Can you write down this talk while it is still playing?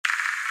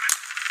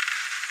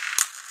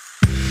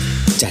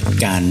จัด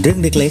การเรื่อง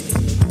เล็ก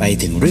ๆไป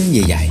ถึงเรื่องใ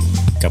หญ่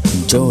ๆกับคุ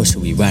ณโจช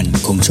วีวรรณ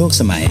คงโชค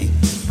สมัย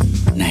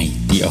ใน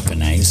The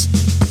Organize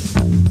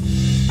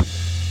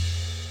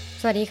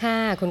สวัสดีค่ะ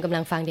คุณกำลั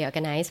งฟัง The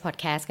Organize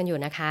Podcast กันอยู่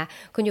นะคะ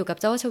คุณอยู่กับ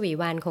โจ้ชวี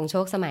วรรณคงโช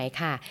คสมัย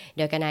ค่ะ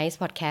The Organize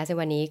Podcast ใน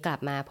วันนี้กลับ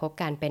มาพบ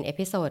กันเป็นเอ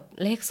พิโซด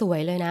เลขสวย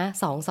เลยนะ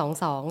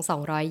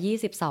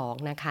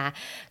222นะคะ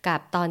กับ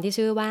ตอนที่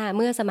ชื่อว่าเ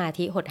มื่อสมา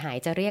ธิหดหาย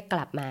จะเรียกก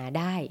ลับมาไ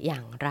ด้อย่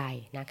างไร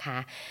นะคะ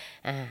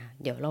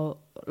เดี๋ยวเรา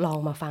ลอง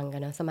มาฟังกั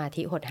นนะสมา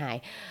ธิหดหาย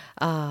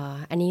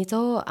อันนี้โ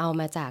จ้เอา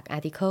มาจาก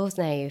articles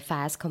ใน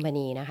Fast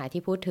Company นะคะ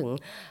ที่พูดถึง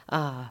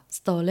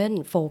stolen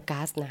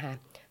focus นะคะ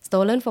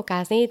Stolen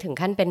Focus นี่ถึง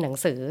ขั้นเป็นหนัง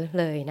สือ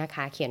เลยนะค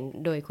ะเขียน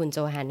โดยคุณโจ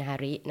ฮันฮา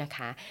รินะค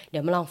ะเดี๋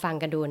ยวมาลองฟัง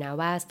กันดูนะ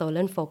ว่า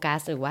Stolen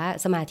Focus หรือว่า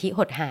สมาธิห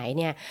ดหาย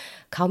เนี่ย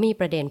เขามี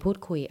ประเด็นพูด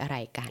คุยอะไร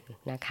กัน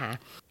นะคะ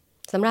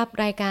สำหรับ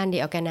รายการ The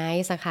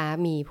Organize นะคะ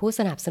มีผู้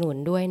สนับสนุน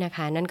ด้วยนะค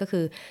ะนั่นก็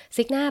คือ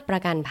ซิกนาปร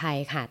ะกันภัย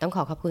ค่ะต้องข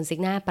อบคุณซิก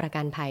นาประ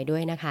กันภัยด้ว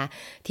ยนะคะ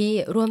ที่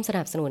ร่วมส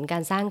นับสนุนกา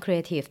รสร้าง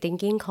Creative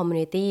Thinking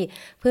Community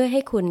เพื่อให้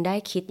คุณได้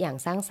คิดอย่าง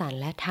สร้างสรรค์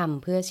และท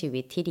ำเพื่อชี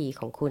วิตที่ดี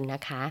ของคุณน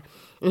ะคะ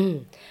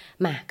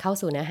มาเข้า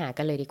สู่เนื้อหา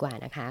กันเลยดีกว่า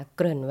นะคะเ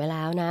กริ่นไว้แ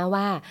ล้วนะ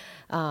ว่า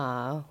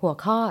หัว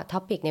ข้อท็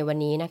อปิกในวัน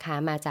นี้นะคะ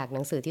มาจากห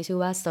นังสือที่ชื่อ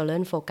ว่า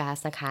Stolen Focus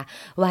นะคะ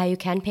Why You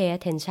Can't Pay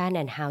Attention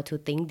and How to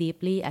Think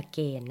Deeply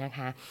Again นะค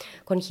ะ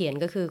คนเขียน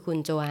ก็คือคุณ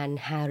โจฮัน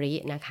ฮาริ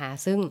นะคะ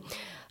ซึ่ง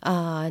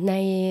ใน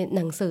ห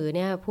นังสือเ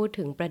นี่ยพูด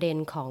ถึงประเด็น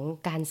ของ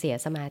การเสีย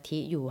สมาธิ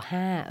อยู่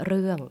5เ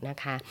รื่องนะ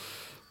คะ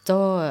โ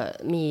จ้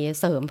มี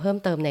เสริมเพิ่ม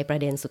เติมในประ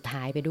เด็นสุด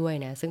ท้ายไปด้วย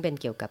นะซึ่งเป็น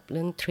เกี่ยวกับเ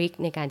รื่องทริค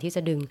ในการที่จ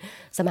ะดึง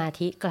สมา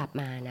ธิกลับ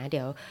มานะเ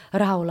ดี๋ยว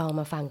เราลอง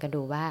มาฟังกัน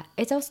ดูว่าไ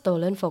อ้เจ้า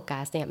stolen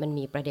focus เนี่ยมัน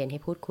มีประเด็นให้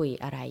พูดคุย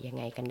อะไรยัง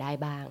ไงกันได้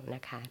บ้างน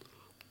ะคะ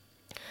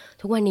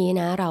ทุกวันนี้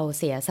นะเรา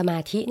เสียสมา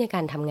ธิในก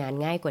ารทำงาน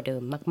ง่ายกว่าเดิ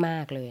มมา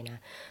กๆเลยนะ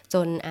จ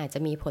นอาจจะ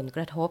มีผลก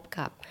ระทบ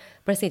กับ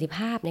ประสิทธิภ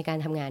าพในการ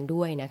ทำงาน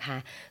ด้วยนะคะ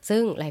ซึ่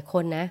งหลายค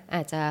นนะอ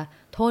าจจะ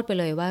โทษไป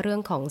เลยว่าเรื่อ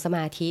งของสม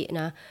าธิ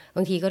นะบ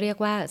างทีก็เรียก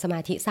ว่าสมา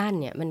ธิสั้น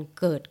เนี่ยมัน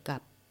เกิดกั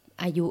บ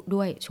อายุ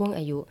ด้วยช่วง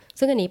อายุ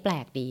ซึ่งอันนี้แปล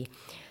กดี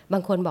บา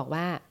งคนบอก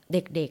ว่าเ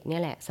ด็กๆเนี่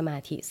ยแหละสมา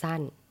ธิสั้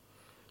น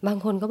บาง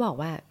คนก็บอก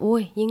ว่าอุ้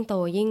ยยิ่งโต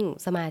ยิ่ง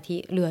สมาธิ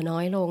เหลือน้อ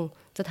ยลง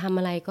จะทำ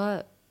อะไรก็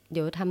เ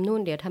ดี๋ยวทำนู่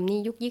นเดี๋ยวทำนี่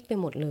ยุกยิกไป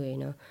หมดเลย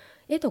เนาะ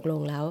ตกล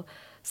งแล้ว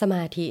สม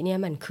าธิเนี่ย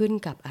มันขึ้น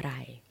กับอะไร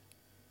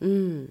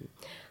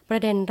ปร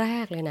ะเด็นแร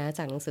กเลยนะจ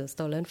ากหนังสือ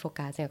Stolen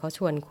Focus เนี่ยเขาช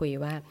วนคุย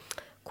ว่า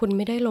คุณไ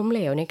ม่ได้ล้มเห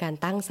ลวในการ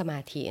ตั้งสมา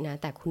ธินะ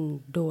แต่คุณ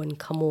โดน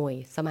ขโมย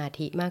สมา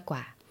ธิมากก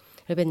ว่า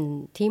เลยเป็น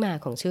ที่มา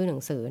ของชื่อหนั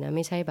งสือนะไ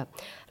ม่ใช่แบบ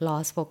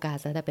lost focus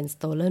นะแต่เป็น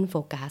stolen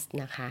focus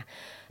นะคะ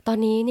ตอน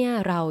นี้เนี่ย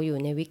เราอยู่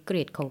ในวิก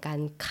ฤตของการ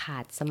ขา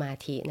ดสมา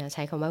ธินะใ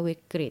ช้คำว่าวิ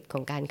กฤตข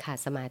องการขาด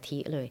สมาธิ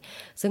เลย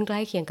ซึ่งใกล้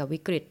เคียงกับวิ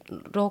กฤต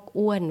โรค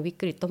อ้วนวิ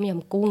กฤตต้มย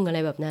ำกุ้งอะไร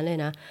แบบนั้นเลย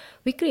นะ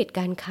วิกฤต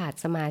การขาด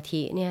สมา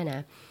ธิเนี่ยนะ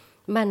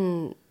มัน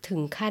ถึ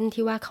งขั้น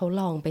ที่ว่าเขา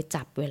ลองไป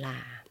จับเวลา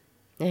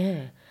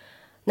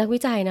นักวิ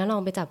จัยนะลอ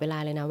งไปจับเวลา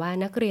เลยนะว่า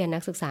นักเรียนนั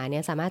กศึกษาเนี่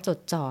ยสามารถจด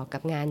จ่อกั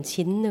บงาน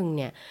ชิ้นหนึ่งเ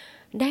นี่ย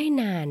ได้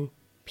นาน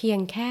เพียง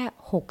แค่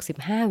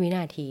65วิน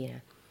าทีน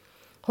ะ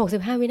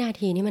65วินา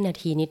ทีนี่มันนา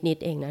ทีนิด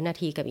ๆเองนะนา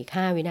ทีกับอีก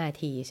5วินา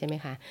ทีใช่ไหม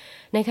คะ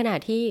ในขณะ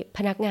ที่พ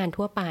นักงาน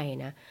ทั่วไป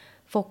นะ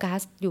โฟกั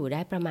สอยู่ไ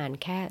ด้ประมาณ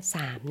แค่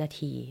3นา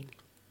ที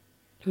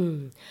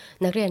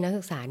นักเรียนนัก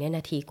ศึกษาเนี่ยน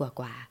าทีก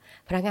ว่า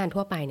พนักงาน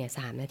ทั่วไปเนี่ย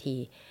3นาที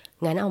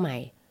งั้นเอาใหม่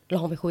ล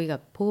องไปคุยกับ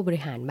ผู้บริ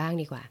หารบ้าง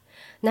ดีกว่า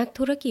นัก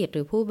ธุรกิจห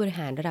รือผู้บริห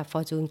ารระดับ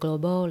Fortune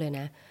Global เลย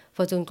นะ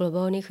Fortune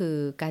Global นี่คือ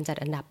การจัด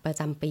อันดับประ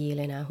จำปีเ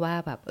ลยนะว่า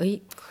แบบ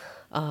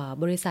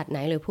บริษัทไหน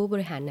หรือผู้บ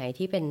ริหารไหน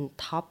ที่เป็น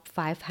Top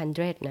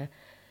 500 นะ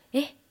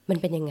มัน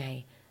เป็นยังไง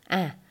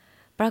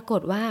ปราก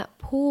ฏว่า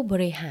ผู้บ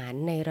ริหาร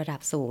ในระดั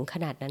บสูงข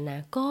นาดนั้นน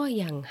ะก็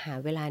ยังหา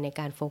เวลาใน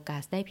การโฟกั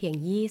สได้เพียง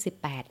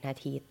28นา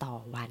ทีต่อ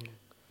วัน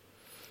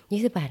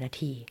28นา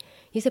ที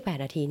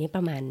28นาทีนี่ป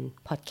ระมาณ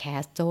พอดแค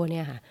สต์โจ้เ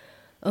นี่ยค่ะ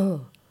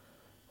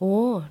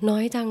น้อ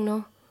ยจังเนา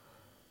ะ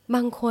บ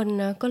างคน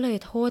นะก็เลย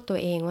โทษตัว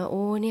เองว่า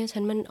เนี่ยฉั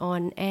นมันอ่อ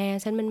นแอ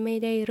ฉันมันไม่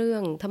ได้เรื่อ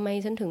งทำไม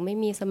ฉันถึงไม่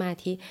มีสมา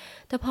ธิ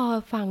แต่พอ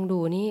ฟังดู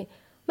นี่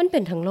มันเป็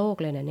นทั้งโลก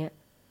เลยนะเนี่ย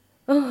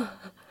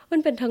มัน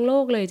เป็นทั้งโล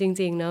กเลยจ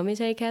ริงๆเนาะไม่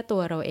ใช่แค่ตั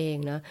วเราเอง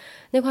เนาะ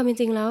ในความเป็น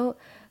จริงแล้ว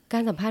กา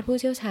รสัมภาษณ์ผู้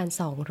เชี่ยวชาญ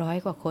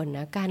200กว่าคนน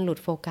ะการหลุด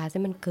โฟกัส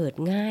มันเกิด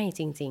ง่าย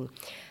จริง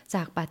ๆจ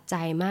ากปัจ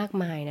จัยมาก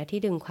มายนะที่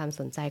ดึงความ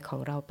สนใจของ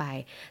เราไป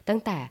ตั้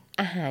งแต่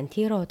อาหาร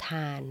ที่เราท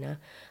านนะ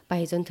ไป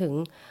จนถึง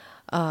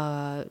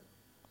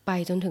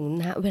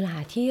นะเวลา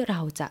ที่เร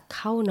าจะเ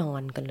ข้านอ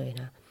นกันเลย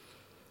นะ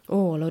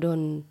เราโด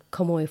นข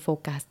โมยโฟ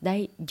กัสได้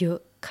เยอะ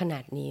ขนา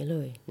ดนี้เล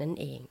ยนั่น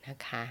เองนะ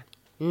คะ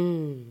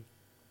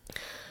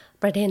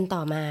ประเด็นต่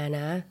อมา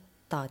นะ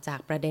ต่อจาก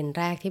ประเด็น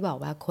แรกที่บอก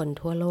ว่าคน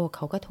ทั่วโลกเข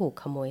าก็ถูก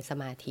ขโมยส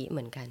มาธิเห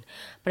มือนกัน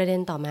ประเด็น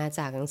ต่อมาจ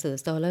ากหนังสือ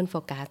Stolen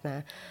Focus นะ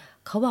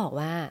เขาบอก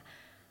ว่า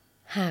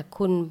หาก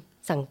คุณ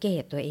สังเก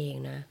ตตัวเอง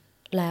นะ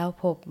แล้ว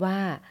พบว่า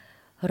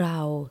เรา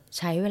ใ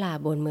ช้เวลา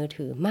บนมือ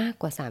ถือมาก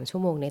กว่า3ชั่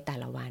วโมงในแต่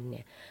ละวันเ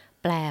นี่ย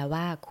แปล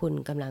ว่าคุณ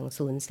กำลัง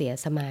สูญเสีย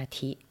สมา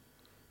ธิ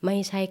ไม่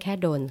ใช่แค่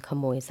โดนข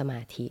โมยสม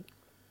าธิ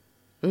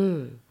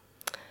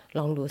ล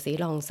องดูซิ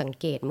ลองสัง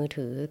เกตมือ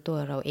ถือตัว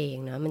เราเอง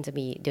นะมันจะ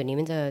มีเดี๋ยวนี้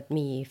มันจะ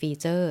มีฟี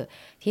เจอร์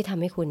ที่ท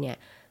ำให้คุณเนี่ย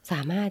ส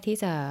ามารถที่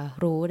จะ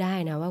รู้ได้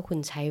นะว่าคุณ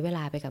ใช้เวล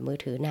าไปกับมือ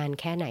ถือนาน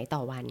แค่ไหนต่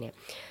อวันเนี่ย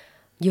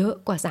เยอะ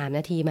กว่า3น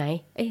าทีไหม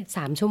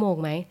3ชั่วโมง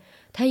ไหม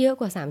ถ้าเยอะ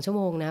กว่า3ชั่วโ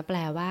มงนะแปล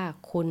ว่า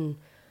คุณ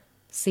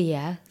เสีย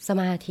ส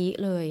มาธิ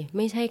เลยไ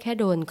ม่ใช่แค่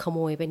โดนขโม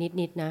ยไป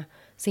นิดๆนะ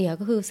เสีย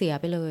ก็คือเสีย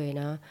ไปเลย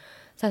นะ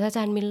ศาสตราจ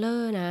ารย์มิลเลอ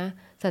ร์นะ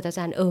ศาสตราจ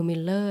ารย์มิ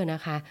ลเลอร์น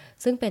ะคะ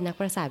ซึ่งเป็นนัก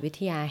ประสาทวิ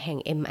ทยาแห่ง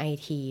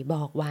MIT บ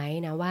อกไว้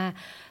นะว่า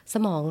ส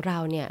มองเรา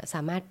เนี่ยส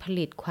ามารถผ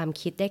ลิตความ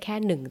คิดได้แค่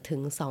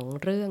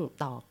 1-2 เรื่อง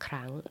ต่อค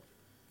รั้ง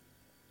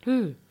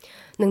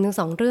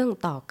1-2 เรื่อง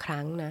ต่อค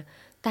รั้งนะ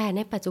แต่ใน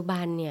ปัจจุบั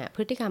นเนี่ยพ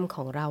ฤติกรรมข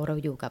องเรา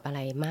อยู่กับอะไร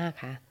มาก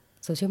คะ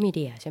โซเชียลมีเ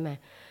ดียใช่ไหม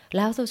แ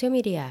ล้วโซเชียล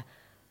มีเดีย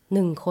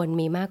1 คน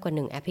มีมากกว่า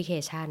1แอปพลิเค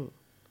ชัน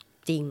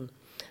จริง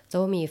โจ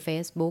มี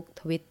Facebook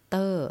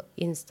Twitter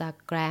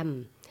Instagram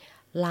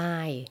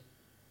Line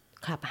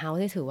Clubhouse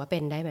ที่ถือว่าเป็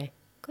นได้ไหม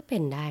ก็เป็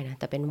นได้นะ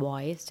แต่เป็น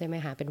voice ใช่ไหม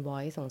คะเป็น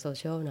voice ของโซเ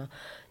ชียลเนาะ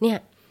เนี่ย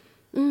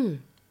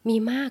มี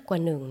มากกว่า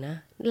1นะ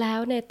แล้ว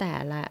ในแต่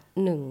ละ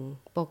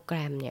1โปรแกร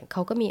มเนี่ยเข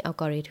าก็มีอัล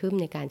กอริทึม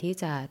ในการที่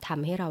จะท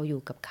ำให้เราอ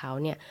ยู่กับเขา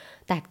เนี่ย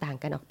แตกต่าง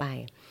กันออกไป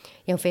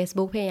อย่าง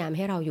Facebook พยายามใ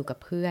ห้เราอยู่กับ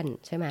เพื่อน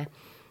ใช่ไหม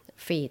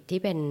ฟีดที่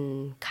เป็น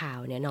ข่าว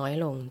เนี่ยน้อย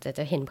ลงจ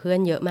ะเห็นเพื่อน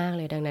เยอะมากเ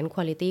ลยดังนั้น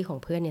คุณภาพของ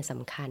เพื่อนเนี่ยส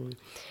ำคัญ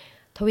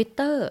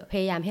Twitter พ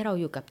ยายามให้เรา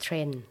อยู่กับเทร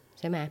นด์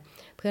ใช่ไหม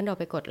เพื่อนเรา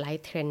ไปกดไล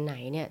ค์เทรนด์ไหน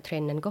เนี่ยเทร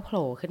นด์นั้นก็โผ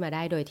ล่ขึ้นมาไ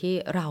ด้โดยที่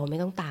เราไม่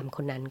ต้องตามค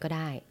นนั้นก็ไ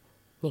ด้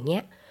อย่างเงี้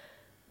ย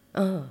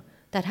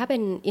แต่ถ้าเป็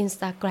น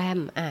Instagram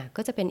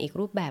ก็จะเป็นอีก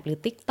รูปแบบหรือ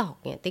TikTok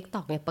เนี่ย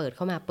TikTok เนี่ยเปิดเ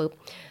ข้ามาปุ๊บ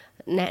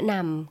แนะน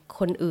ำ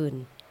คนอื่น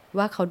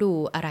ว่าเขาดู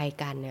อะไร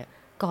กันเนี่ย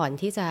ก่อน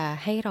ที่จะ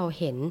ให้เรา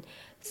เห็น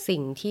สิ่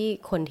งที่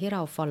คนที่เร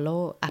า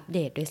follow อัปเด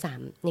ตด้วยซ้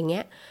ำอย่างเงี้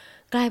ย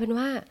กลายเป็น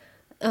ว่า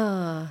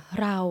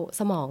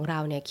สมองเรา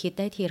เนี่ยคิด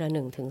ได้ทีละ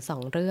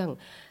 1-2 เรื่อง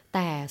แ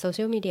ต่โซเชี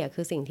ยลมีเดีย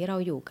คือสิ่งที่เรา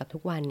อยู่กับทุ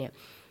กวันเนี่ย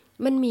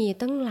มันมี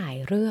ตั้งหลาย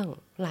เรื่อง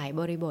หลาย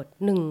บริบท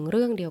1เ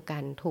รื่องเดียวกั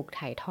นถูก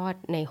ถ่ายทอด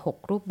ใน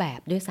6รูปแบบ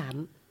ด้วยซ้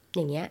ำอ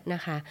ย่างเงี้ยน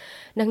ะคะ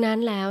ดังนั้น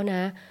แล้วน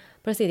ะ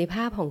ประสิทธิภ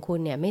าพของคุณ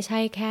เนี่ยไม่ใช่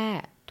แค่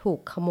ถูก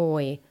ขโม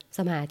ยส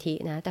มาธิ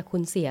นะแต่คุ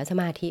ณเสียส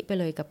มาธิไป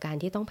เลยกับการ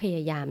ที่ต้องพย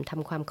ายามท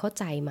ำความเข้า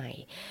ใจใหม่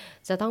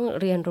จะต้อง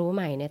เรียนรู้ใ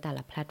หม่ในแต่ล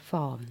ะแพลตฟ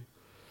อร์ม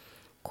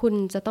คุณ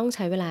จะต้องใ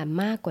ช้เวลา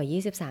มากกว่า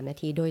23นา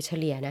ทีโดยเฉ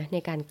ลี่ยนะใน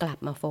การกลับ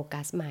มาโฟ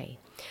กัสใหม่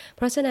เพ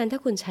ราะฉะนั้นถ้า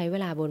คุณใช้เว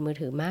ลาบนมือ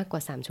ถือมากกว่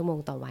า3ชั่วโมง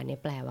ต่อวันเนี่ย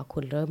แปลว่าคุ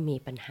ณเริ่มมี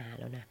ปัญหา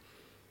แล้วนะ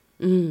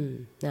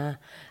นะ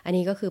อัน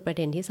นี้ก็คือประเ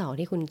ด็นที่2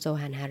ที่คุณโจ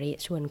ฮันฮาริ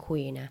ชวนคุ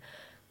ยนะ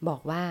บอ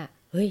กว่า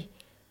เฮ้ย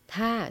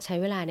ถ้าใช้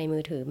เวลาในมื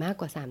อถือมาก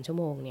กว่า3ชั่ว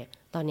โมงเนี่ย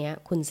ตอนนี้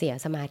คุณเสีย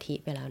สมาธิ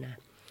ไปแล้วนะ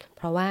เ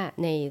พราะว่า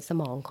ในส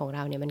มองของเร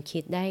าเนี่ยมันคิ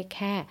ดได้แ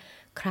ค่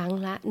ครั้ง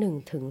ละ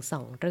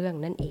 1-2 เรื่อง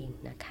นั่นเอง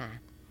นะคะ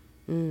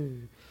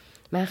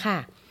มาค่ะ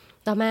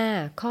ต่อมา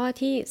ข้อ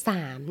ที่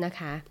3นะ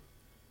คะ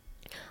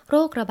โร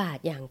คระบาด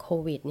อย่างโค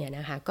วิดเนี่ยน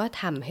ะคะก็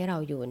ทำให้เรา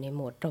อยู่ในโห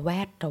มดระแว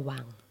ดระวั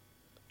ง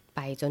ไป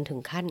จนถึง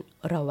ขั้น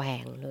ระแว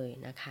งเลย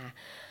นะคะ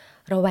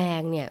ระแว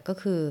งเนี่ยก็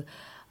คือ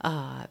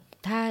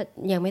ถ้า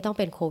ยังไม่ต้อง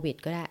เป็นโควิด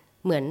ก็ได้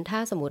เหมือนถ้า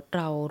สมมติ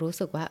เรารู้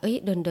สึกว่า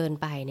เดิน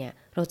ไปเนี่ย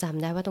เราจ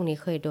ำได้ว่าตรงนี้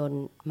เคยโดน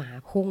หมา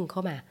พุ่งเข้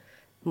ามา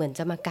เหมือนจ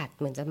ะมากัด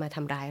เหมือนจะมาท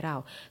ำร้ายเรา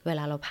เวล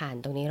าเราผ่าน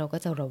ตรงนี้เราก็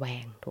จะระแว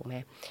งถูกไหม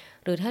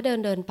หรือถ้าเ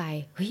ดินไป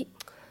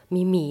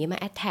มีหมีมา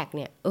แอทแทกเ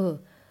นี่ย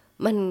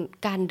มัน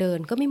การเดิน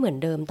ก็ไม่เหมือน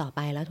เดิมต่อไป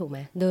แล้วถูกไหม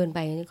เดินไป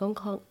ก็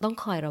ต้อง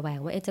คอยระแวง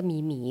ว่าจะมี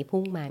หมี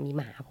พุ่งมามี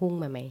หมาพุ่ง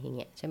มาไหมอย่างเ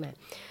งี้ยใช่ไหม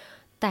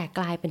แต่ก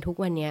ลายเป็นทุก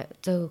วันนี้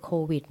เจอโค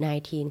วิด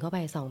 -19 เข้าไป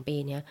2 ปี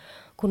เนี้ย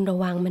คุณระ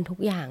วังมันทุก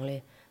อย่างเลย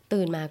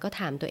ตื่นมาก็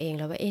ถามตัวเอง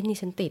แล้วว่านี่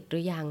ฉันติดหรื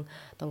อยัง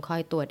ต้องคอ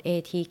ยตรวจ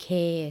ATK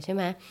ใช่ไ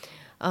หม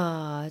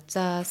จ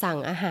ะสั่ง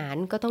อาหาร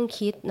ก็ต้อง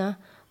คิดเนาะ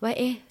ว่า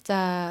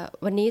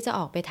วันนี้จะอ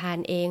อกไปทาน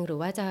เองหรือ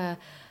ว่าจะ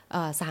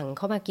สั่งเ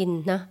ข้ามากิน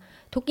นะ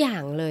ทุกอย่า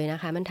งเลยนะ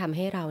คะมันทำใ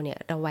ห้เราเนี่ย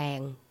ระแวง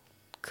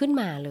ขึ้น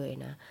มาเลย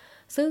นะ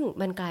ซึ่ง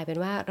มันกลายเป็น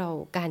ว่า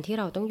การที่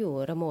เราต้องอยู่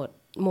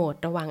โหมด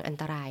ระวังอัน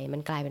ตรายมั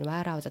นกลายเป็นว่า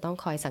เราจะต้อง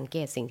คอยสังเก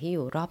ตสิ่งที่อ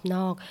ยู่รอบน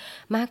อก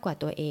มากกว่า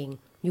ตัวเอง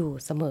อยู่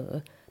เสมอ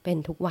เป็น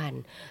ทุกวัน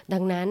ดั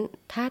งนั้น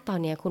ถ้าตอน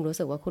นี้คุณรู้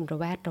สึกว่าคุณระ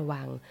แวดระ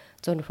วัง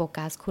จนโฟ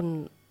กัสคุณ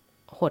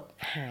หด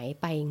หาย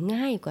ไป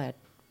ง่ายกว่า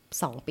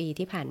2 ปี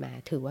ที่ผ่านมา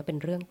ถือว่าเป็น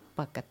เรื่อง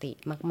ปกติ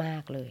มา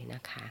กๆเลยน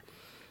ะคะ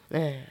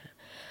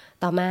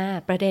ต่อมา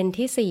ประเด็น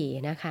ที่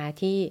4นะคะ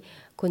ที่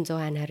คุณโจ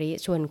ฮันฮาริ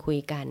ชวนคุย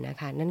กันนะ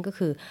คะนั่นก็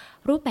คือ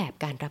รูปแบบ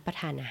การรับประ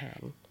ทานอาหา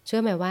รเชื่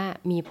อไหมว่า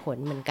มีผล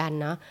เหมือนกัน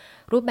เนาะ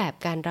รูปแบบ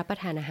การรับประ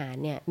ทานอาหาร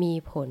เนี่ยมี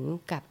ผล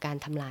กับการ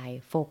ทำลาย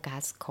โฟกั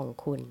สของ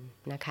คุณ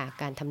นะคะ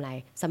การทำลาย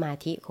สมา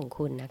ธิของ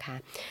คุณนะคะ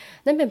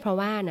นั่นเป็นเพราะ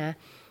ว่านะ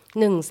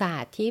1ศา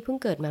สตร์ที่เพิ่ง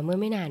เกิดมาเมื่อ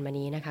ไม่นานมา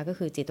นี้นะคะก็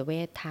คือจิตเว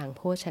ชทางโ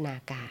ภชนา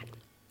การ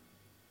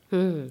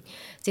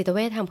จิตเว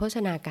ชทางโภช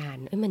นาการ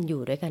มันอ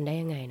ยู่ด้วยกันได้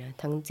ยังไงนะ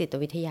ทั้งจิต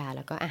วิทยาแ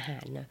ล้วก็อาหา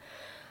รนะ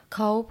เข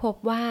าพบ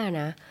ว่า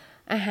นะ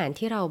อาหาร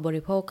ที่เราบ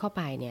ริโภคเข้าไ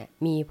ปเนี่ย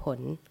มีผล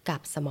กั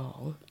บสมอ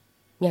ง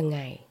ยังไง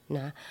น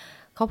ะ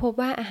เขาพบ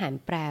ว่าอาหาร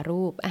แปร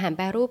รูป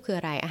คือ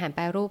อะไรอาหารแป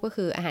รรูปก็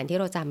คืออาหารที่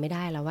เราจำไม่ไ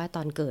ด้แล้วว่าต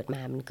อนเกิดม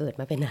ามันเกิด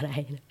มาเป็นอะไร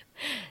นะ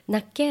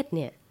นักเก็ตเ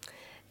นี่ย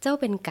เจ้า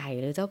เป็นไก่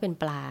หรือเจ้าเป็น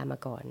ปลามา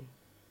ก่อน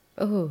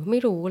ไม่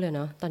รู้เลยเ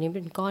นาะตอนนี้เ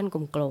ป็นก้อน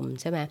กลม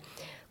ๆใช่ไหม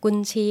กุน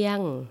เชียง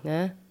น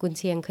ะกุนเ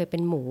ชียงเคยเป็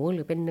นหมูห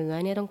รือเป็นเนื้อ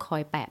เนี่ยต้องคอ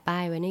ยแปะป้า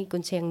ยไว้นี่กุ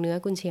นเชียงเนื้อ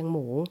กุนเชียงห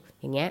มู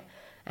อย่างเงี้ย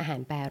อาหาร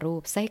แปรรู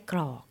ปไส้กร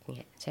อกเ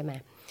นี่ยใช่ไหม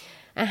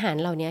อาหาร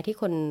เหล่านี้ที่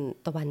คน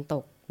ตะวันต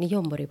กนิย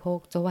มบริโภค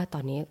จะว่าต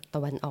อนนี้ต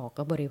ะวันออก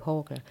ก็บริโภ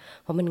คนะ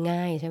เพราะมัน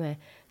ง่ายใช่ไหม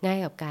ง่าย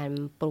กับการ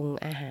ปรุง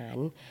อาหาร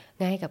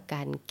ง่ายกับก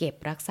ารเก็บ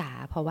รักษา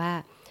เพราะว่า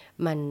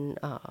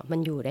มัน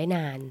อยู่ได้น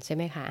านใช่ไ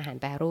หมคะอาหาร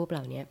แปรรูปเห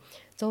ล่านี้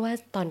จะว่า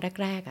ตอน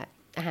แรกๆอ่ะ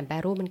อาหารแปร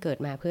รูปมันเกิด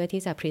มาเพื่อ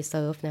ที่จะ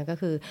preserve นะก็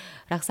คือ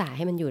รักษาใ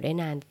ห้มันอยู่ได้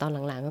นานตอน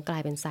หลังๆก็กลา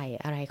ยเป็นใส่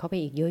อะไรเข้าไป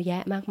อีกเยอะแย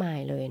ะมากมาย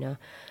เลยเนาะ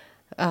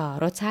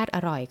รสชาติอ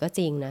ร่อยก็จ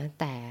ริงนะ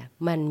แต่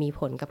มันมี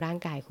ผลกับร่าง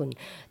กายคุณ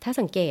ถ้า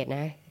สังเกตน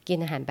ะกิน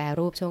อาหารแปร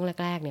รูปช่วง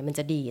แรกๆเนี่ยมัน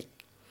จะดีด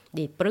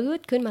ปรื๊ด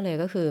ขึ้นมาเลย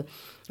ก็คือ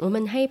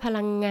มันให้พ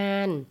ลังงา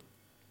น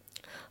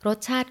รส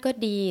ชาติก็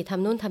ดีท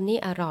ำนู่นทำนี่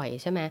อร่อย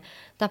ใช่ไหม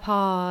แต่พอ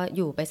อ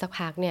ยู่ไปสัก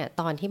พักเนี่ย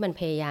ตอนที่มัน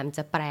พยายามจ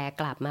ะแปร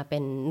กลับมาเป็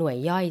นหน่วย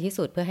ย่อยที่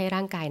สุดเพื่อให้ร่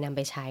างกายนำไ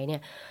ปใช้เนี่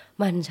ย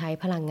มันใช้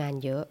พลังงาน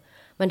เยอะ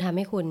มันทำใ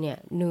ห้คุณเนี่ย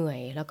เหนื่อย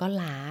แล้วก็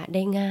ล้าไ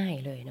ด้ง่าย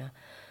เลยเนาะ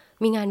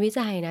มีงานวิ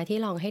จัยนะที่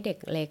ลองให้เด็ก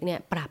เล็กเนี่ย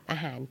ปรับอา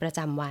หารประจ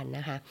ำวันน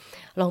ะคะ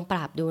ลองป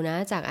รับดูนะ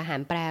จากอาหาร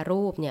แปร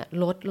รูปเนี่ย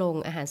ลดลง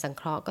อาหารสังเ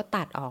คราะห์ก็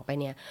ตัดออกไป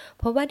เนี่ย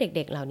เพราะว่าเ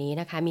ด็กๆเหล่านี้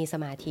นะคะมีส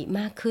มาธิ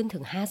มากขึ้นถึ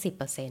ง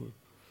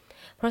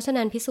 50%เพราะฉะ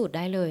นั้นพิสูจน์ไ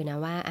ด้เลยนะ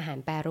ว่าอาหาร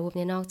แปรรูปเ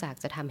นี่ยนอกจาก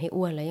จะทำให้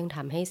อ้วนแล้วยังท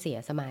ำให้เสีย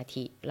สมา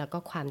ธิแล้วก็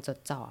ความจด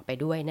จ่อไป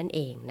ด้วยนั่นเอ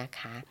งนะค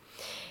ะ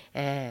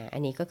อั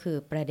นนี้ก็คือ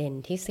ประเด็น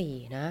ที่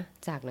4นะ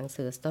จากหนัง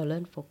สือ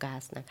Stolen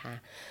Focus นะคะ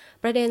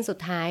ประเด็นสุด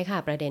ท้ายค่ะ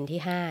ประเด็นที่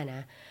5น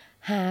ะ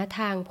หาท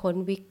างพ้น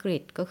วิกฤ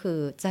ตก็คือ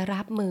จะ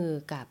รับมือ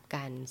กับก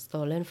าร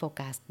Stolen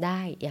Focus ไ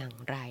ด้อย่าง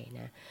ไร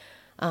นะ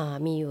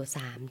มีอยู่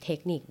3เทค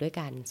นิคด้วย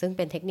กันซึ่งเ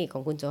ป็นเทคนิคข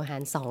องคุณโจฮั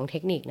น2เท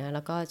คนิคนะแ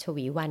ล้วก็ช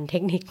วีวันเท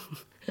คนิค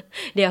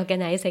เดี๋ยวกัน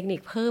ไนเทคนิค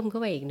เพิ่มเข้า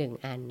ไปอีก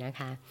1อันนะ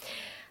คะ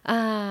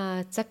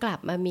จะกลับ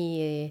มามี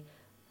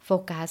โฟ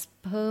กัส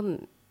เพิ่ม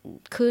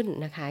ขึ้น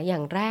นะคะอย่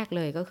างแรกเ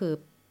ลยก็คือ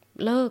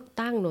เลิก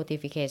ตั้ง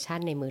notification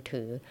ในมือ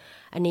ถือ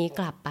อันนี้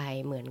กลับไป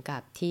เหมือนกั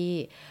บที่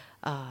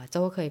โ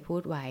จ้เคยพู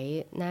ดไว้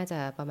น่าจะ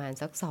ประมาณ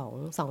สัก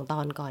2ตอ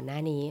นก่อนหน้า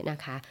นี้นะ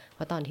คะเพ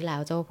ราะตอนที่แล้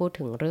วโจ้พูด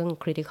ถึงเรื่อง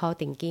critical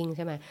thinking ใ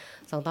ช่ไหม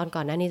2ตอนก่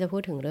อนหน้านี้จะพู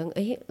ดถึงเรื่อง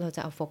เราจ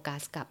ะเอาโฟกั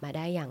สกลับมาไ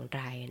ด้อย่างไ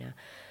รนะ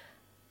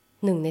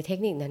หนึ่งในเทค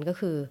นิคนั้นก็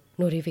คือ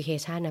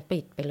notification นะปิ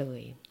ดไปเล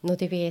ย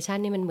notification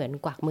นี่มันเหมือน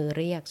กวักมือ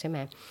เรียกใช่ไหม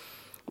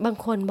บาง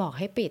คนบอก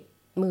ให้ปิด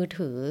มือ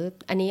ถือ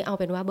อันนี้เอา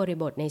เป็นว่าบริ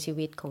บทในชี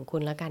วิตของคุ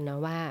ณแล้วกันนะ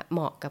ว่าเหม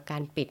าะกับกา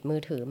รปิดมือ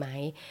ถือไหม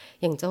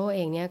อย่างโจ้เอ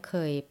งเนี่ยเค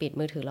ยปิด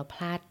มือถือแล้วพ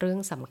ลาดเรื่อง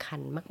สำคัญ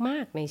มา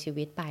กๆในชี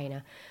วิตไปน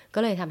ะก็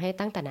เลยทำให้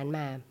ตั้งแต่นั้นม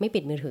าไม่ปิ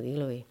ดมือถืออีก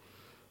เลย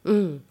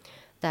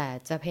แต่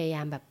จะพยาย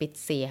ามแบบปิด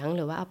เสียงห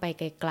รือว่าเอาไป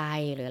ไกล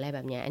ๆหรืออะไรแบ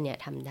บนี้อันเนี้ย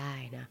ทำได้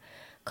นะ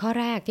ข้อ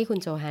แรกที่คุณ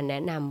โจฮันแน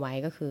ะนำไว้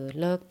ก็คือ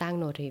เลิกตั้ง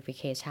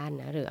notification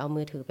นะหรือเอา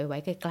มือถือไปไว้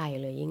ไกล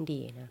ๆเลยยิ่งดี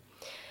นะ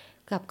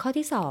กับข้อ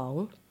ที่2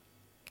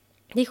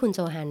ที่คุณโจ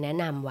ฮันแนะ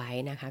นำไว้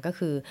นะคะก็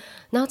คือ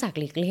นอกจาก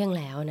หลีกเลี่ยง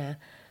แล้วนะ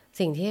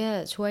สิ่งที่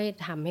ช่วย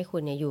ทำให้คุ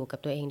ณเนี่ยอยู่กับ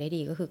ตัวเองได้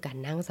ดีก็คือการ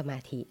นั่งสมา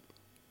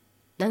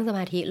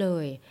ธิเล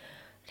ย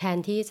แทน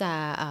ที่จะ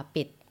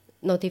ปิด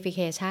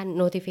notification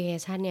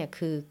เนี่ย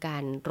คือกา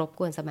รรบ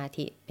กวนสมา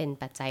ธิเป็น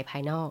ปัจจัยภา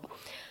ยนอก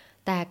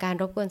แต่การ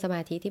รบกวนสม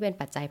าธิที่เป็น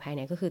ปัจจัยภายใ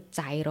นก็คือใ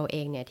จเราเอ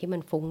งเนี่ยที่มั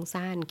นฟุ้ง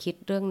ซ่านคิด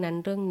เรื่องนั้น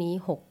เรื่องนี้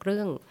6เ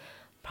รื่อง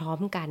พร้อม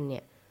กันเนี่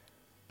ย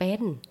เป็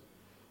น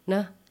น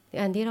ะ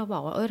อันที่เราบอ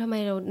กว่าทำไม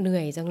เราเหนื่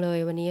อยจังเลย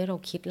วันนี้เรา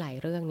คิดหลาย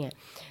เรื่องเนี่ย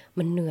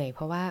มันเหนื่อยเพ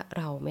ราะว่า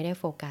เราไม่ได้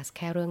โฟกัสแ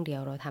ค่เรื่องเดีย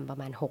วเราทำประ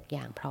มาณ6อ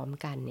ย่างพร้อม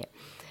กันเนี่ย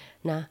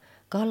นะ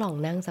ก็ลอง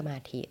นั่งสมา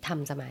ธิท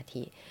ำสมา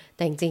ธิแ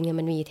ต่จริงๆเนี่ย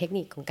มันมีเทค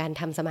นิคของการ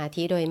ทำสมา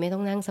ธิโดยไม่ต้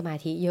องนั่งสมา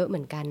ธิเยอะเห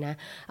มือนกันนะ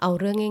เอา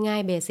เรื่องง่า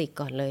ยๆเบสิก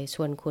ก่อนเลยช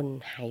วนคุณ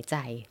หายใจ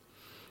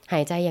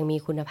อย่างมี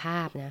คุณภา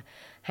พนะ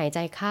หายใจ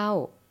เข้า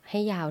ให้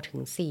ยาวถึง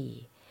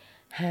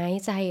4หาย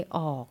ใจอ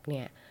อกเ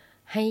นี่ย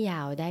ให้ย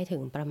าวได้ถึ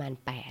งประมาณ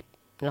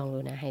8ลองดู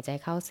นะหายใจ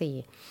เข้า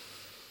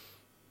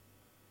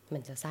4มั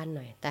นจะสั้นห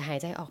น่อยแต่หาย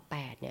ใจออก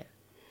8เนี่ย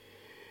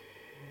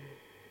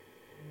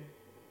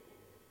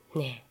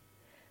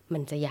มั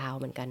นจะยาว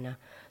เหมือนกันนะ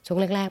ช่วง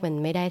แรกๆมัน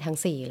ไม่ได้ทั้ง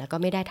4แล้วก็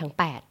ไม่ได้ทั้ง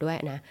8ด้วย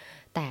นะ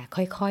แต่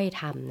ค่อย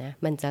ๆทำนะ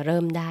มันจะเริ่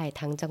มได้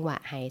ทั้งจังหวะ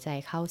หายใจ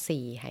เข้า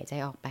4หายใจ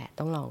ออก8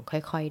ต้องลองค่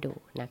อยๆดู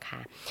นะคะ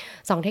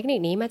2เทคนิค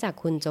นี้มาจาก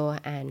คุณโ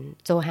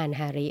จฮัน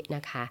ฮาริน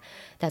ะคะ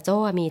แต่โจ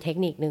มีเทค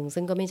นิคนึง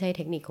ซึ่งก็ไม่ใช่เ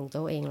ทคนิคของโจ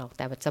เองหรอกแ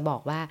ต่จะบอ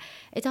กว่า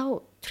ไอ้เจ้า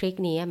ทริค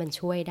นี้มัน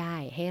ช่วยได้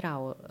ให้เรา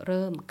เ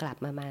ริ่มกลับ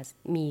มา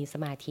มีส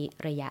มาธิ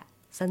ระยะ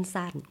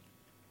สั้น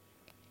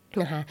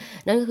ๆนะคะ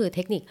นั่นก็คือเท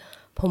คนิค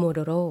โพโมโ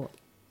ดโร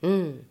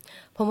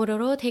โพโมโด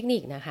โรเทคนิ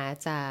คนะคะ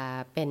จะ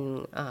เป็น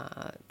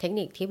เทค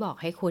นิคที่บอก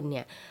ให้คุณเ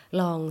นี่ย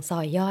ลองซอ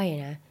ยย่อย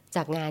นะจ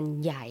ากงาน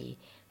ใหญ่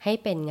ให้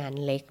เป็นงาน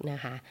เล็กนะ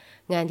คะ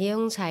งานที่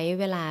ต้องใช้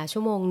เวลาชั่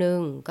วโมงนึง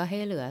ก็ให้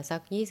เหลือสั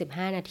ก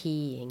25นาที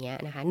อย่างเงี้ย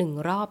นะคะ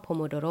1รอบโพโ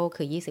มโดโร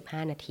คือ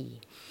25นาที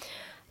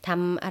ท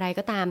ำอะไร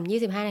ก็ตาม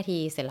25นาที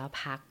เสร็จแล้ว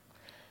พัก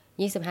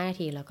25นา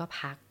ทีแล้วก็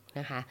พัก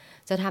นะคะ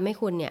จะทำให้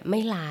คุณเนี่ยไม่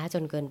ล้าจ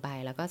นเกินไป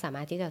แล้วก็สาม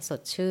ารถที่จะส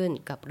ดชื่น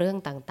กับเรื่อง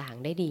ต่าง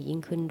ๆได้ดียิ่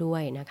งขึ้นด้ว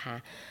ยนะคะ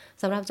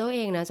สำหรับโจ้เอ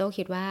งนะโจ้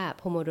คิดว่า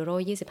Pomodoro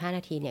 25 น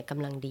าทีเนี่ยก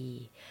ำลังดี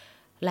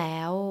แล้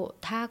ว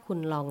ถ้าคุณ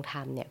ลองท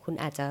ำเนี่ยคุณ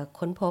อาจจะ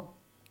ค้นพบ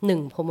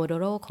1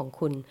 Pomodoro ของ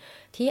คุณ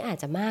ที่อาจ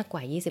จะมากกว่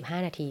า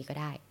25 นาทีก็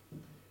ได้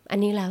อัน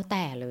นี้แล้วแ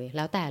ต่เล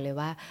ย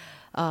ว่า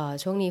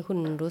ช่วงนี้คุณ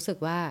รู้สึก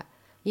ว่า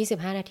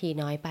25 นาที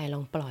น้อยไปล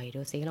องปล่อย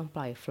ดูซิลองป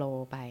ล่อยโฟล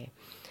ว์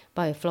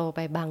ไป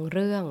บางเ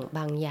รื่องบ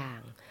างอย่า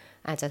ง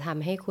อาจจะท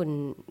ำให้คุณ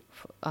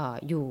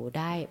อยู่ไ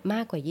ด้ม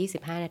ากกว่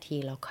า25 นาที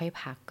แล้วค่อย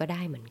พักก็ไ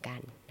ด้เหมือนกัน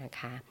นะค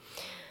ะ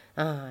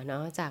เนา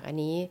ะจากอัน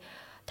นี้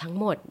ทั้ง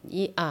หมด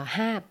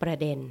5 ประ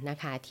เด็นนะ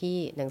คะที่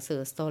หนังสือ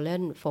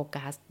Stolen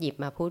Focus หยิบ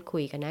มาพูดคุ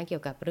ยกันนะเกี่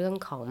ยวกับเรื่อง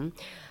ของ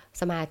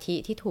สมาธิ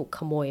ที่ถูกข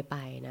โมยไป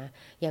นะ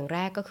อย่างแร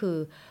กก็คือ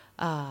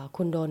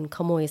คุณโดนข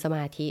โมยสม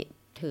าธิ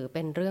ถือเ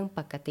ป็นเรื่องป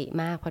กติ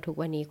มากเพราะทุก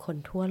วันนี้คน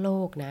ทั่วโล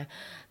กนะ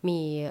มี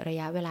ระ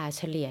ยะเวลาเ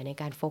ฉลี่ยใน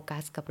การโฟกั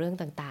สกับเรื่อง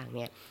ต่างๆเ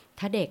นี่ย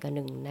ถ้าเด็ก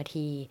1 นา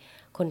ที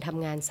คนท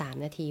ำงาน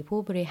3 นาทีผู้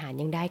บริหาร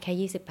ยังได้แ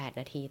ค่28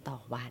 นาทีต่อ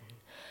วัน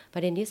ปร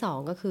ะเด็นที่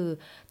2ก็คือ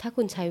ถ้า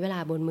คุณใช้เวลา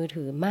บนมือ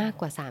ถือมาก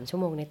กว่า3 ชั่ว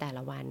โมงในแต่ล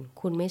ะวัน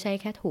คุณไม่ใช่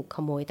แค่ถูกข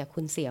โมยแต่คุ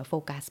ณเสียโฟ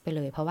กัสไปเ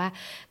ลยเพราะว่า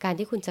การ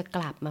ที่คุณจะก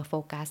ลับมาโฟ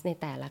กัสใน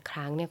แต่ละค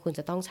รั้งเนี่ยคุณจ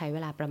ะต้องใช้เว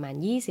ลาประมาณ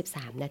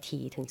23 นาที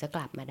ถึงจะก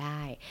ลับมาไ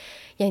ด้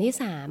อย่างที่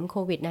3โค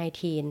วิด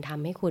 -19 ท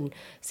ำให้คุณ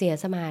เสีย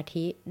สมา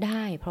ธิไ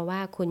ด้เพราะว่า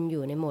คุณอ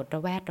ยู่ในโหมดร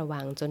ะแวดระวั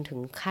งจนถึง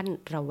ขั้น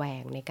ระแว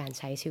งในการ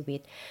ใช้ชีวิต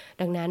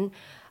ดังนั้น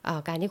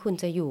การที่คุณ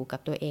จะอยู่กับ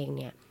ตัวเองเ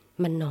นี่ย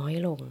มันน้อย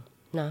ลง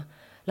นะ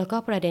แล้วก็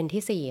ประเด็น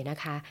ที่4นะ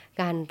คะ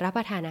การรับป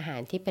ระทานอาหา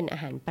รที่เป็นอา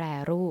หารแปร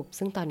รูป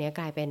ซึ่งตอนนี้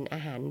กลายเป็นอ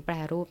าหารแปร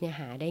รูปเนี่ย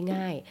หาได้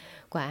ง่าย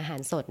กว่าอาหาร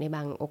สดในบ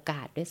างโอก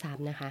าสด้วยซ้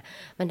ำนะคะ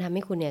มันทำใ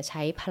ห้คุณเนี่ยใ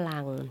ช้พลั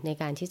งใน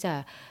การที่จะ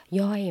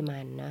ย่อยมั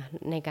นนะ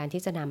ในการ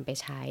ที่จะนำไป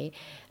ใช้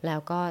แล้ว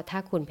ก็ถ้า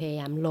คุณพยา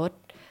ยามลด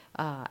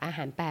อาห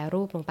ารแปร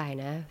รูปลงไป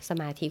นะส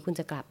มาธิคุณ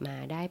จะกลับมา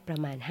ได้ประ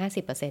มาณ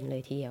 50% เล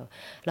ยทีเดียว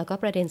แล้วก็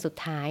ประเด็นสุด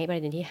ท้ายประ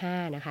เด็นที่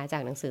5นะคะจา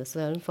กหนังสือ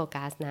Stolen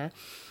Focus นะ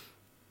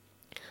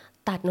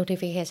ตัด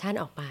notification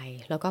ออกไป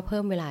แล้วก็เพิ่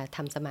มเวลาท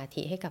ำสมา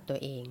ธิให้กับตัว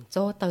เองโ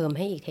จ้เติมใ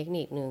ห้อีกเทค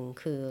นิคหนึ่ง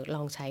คือล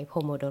องใช้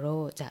Pomodoro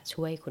จะ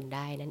ช่วยคุณไ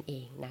ด้นั่นเอ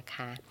งนะค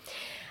ะ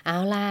เอา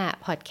ล่ะ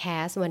พอดแค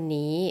สต์วัน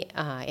นี้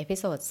เอพิ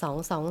โซด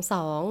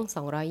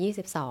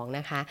222น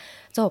ะคะ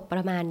จบปร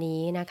ะมาณ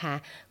นี้นะคะ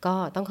ก็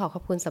ต้องขอ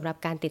บคุณสำหรับ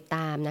การติดต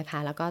ามนะคะ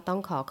แล้วก็ต้อง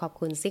ขอบ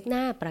คุณซิกน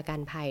าประกัน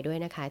ภัยด้วย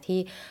นะคะที่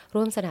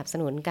ร่วมสนับส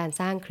นุนการ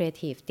สร้าง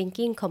Creative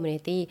Thinking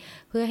Community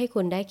เพื่อให้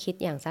คุณได้คิด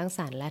อย่างสร้างส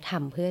รรค์และท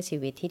ำเพื่อชี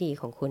วิตที่ดี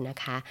ของคุณนะ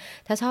คะ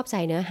ถ้าชอบใจ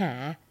เนื้อหา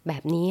แบ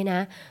บนี้นะ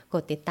ก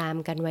ดติดตาม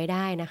กันไว้ไ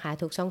ด้นะคะ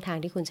ทุกช่องทาง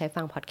ที่คุณใช้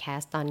ฟังพอดแคส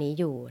ต์ตอนนี้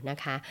อยู่นะ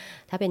คะ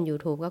ถ้าเป็น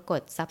YouTube ก็ก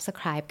ด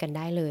Subscribe กันไ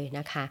ด้เลยน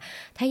ะคะ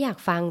ถ้าอยาก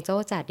ฟังโจ้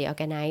จัด The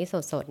Organize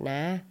สดๆน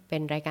ะเป็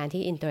นรายการ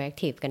ที่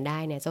Interactive กันได้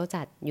เนี่ยโจ้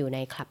จัดอยู่ใน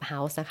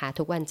Clubhouse นะคะ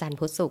ทุกวันจันทร์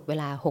พุธศุกร์เว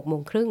ลา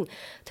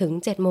 18:30 ถึง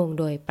 19:00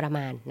 โดยประม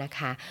าณนะค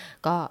ะ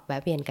ก็แว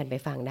ะเวียนกันไป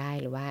ฟังได้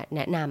หรือว่าแน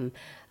ะน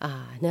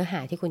ำเนื้อหา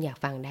ที่คุณอยาก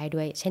ฟังได้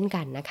ด้วยเช่น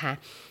กันนะคะ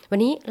วัน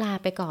นี้ลา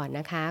ไปก่อน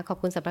นะคะขอบ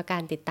คุณสำหรับกา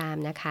รติดตาม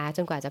นะคะจ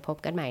นกว่าจะพบ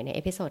กันใหม่ในเอ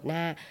พิโซดหน้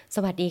าส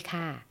วัสดี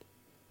ค่ะ